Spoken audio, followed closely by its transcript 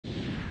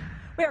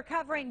We are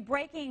covering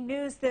breaking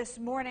news this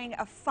morning.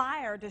 A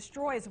fire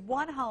destroys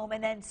one home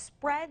and then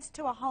spreads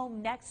to a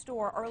home next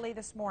door early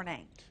this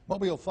morning.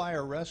 Mobile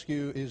Fire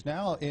Rescue is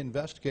now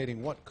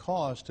investigating what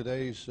caused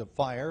today's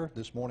fire,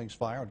 this morning's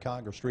fire on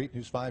Congress Street.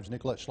 News 5's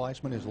Nicolette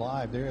Schleisman is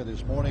live there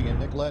this morning. And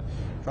Nicolette,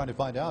 trying to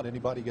find out,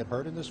 anybody get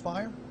hurt in this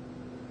fire?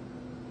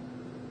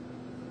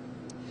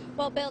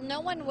 Well, Bill,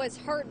 no one was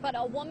hurt, but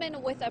a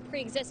woman with a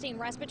pre-existing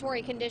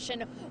respiratory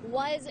condition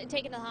was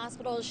taken to the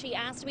hospital. She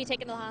asked to be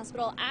taken to the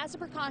hospital as a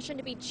precaution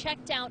to be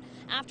checked out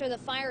after the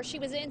fire. She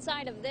was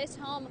inside of this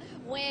home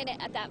when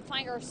that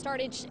fire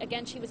started.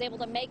 Again, she was able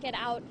to make it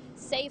out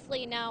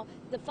safely. Now,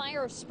 the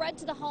fire spread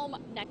to the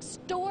home next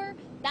door.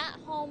 That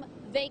home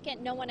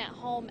vacant, no one at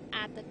home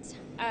at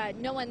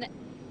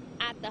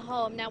the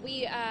home. Now,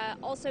 we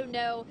also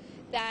know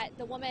that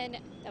the woman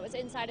that was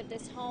inside of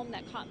this home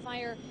that caught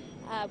fire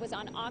was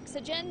on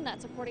oxygen.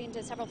 That's according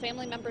to several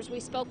family members we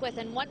spoke with,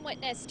 and one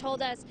witness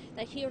told us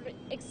that he heard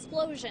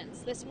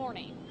explosions this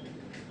morning.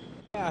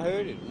 I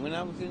heard it when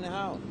I was in the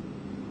house.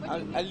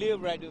 I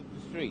live right up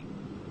the street.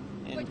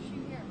 What did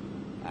you hear?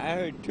 I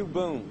heard two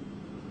boom.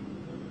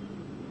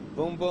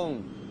 Boom,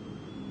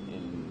 boom.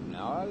 And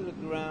now I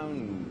looked around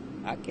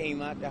and I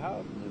came out the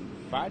house and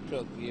the fire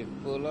truck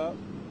just pulled up.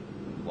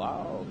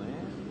 Wow,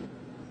 man.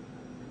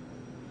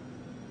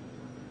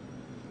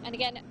 And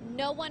again,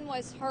 no one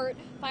was hurt.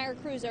 Fire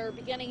crews are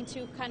beginning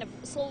to kind of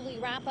slowly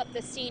wrap up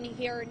the scene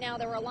here. Now,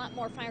 there were a lot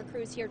more fire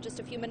crews here just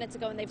a few minutes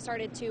ago, and they've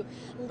started to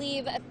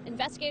leave.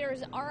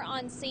 Investigators are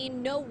on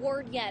scene. No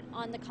word yet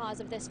on the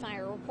cause of this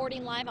fire.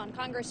 Reporting live on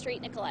Congress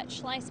Street, Nicolette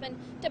Schleisman,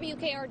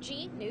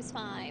 WKRG News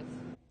 5.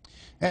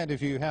 And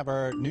if you have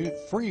our new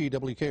free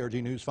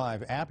WKRG News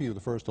 5 app, you're the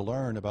first to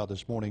learn about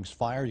this morning's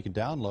fire. You can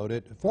download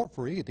it for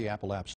free at the Apple App Store.